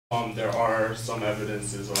There are some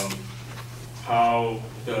evidences on how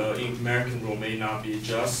the American rule may not be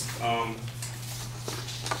just.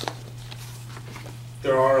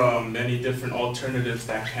 There are many different alternatives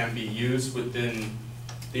that can be used within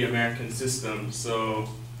the American system. So,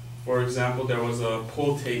 for example, there was a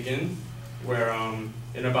poll taken where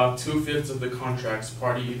in about 2/5 of the contracts,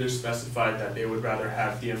 party either specified that they would rather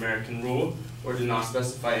have the American rule or did not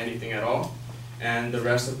specify anything at all. And the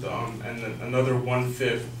rest of the, and another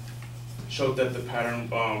 1/5 showed that the pattern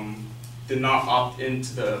did not opt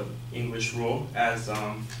into the English rule, as there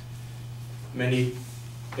are many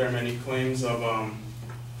claims of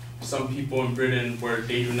some people in Britain where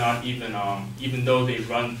they do not even though they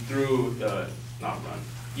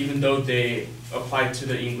even though they apply to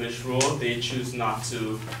the English rule, they choose not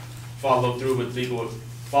to follow through with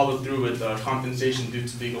compensation due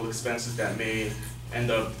to legal expenses that they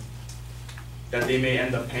may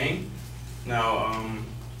end up paying. Now,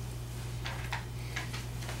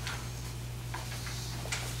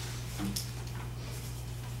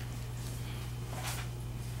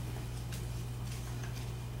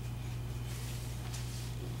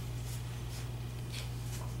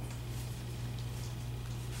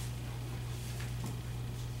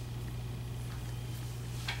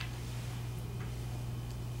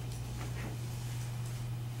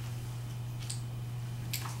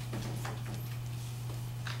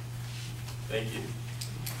 thank you.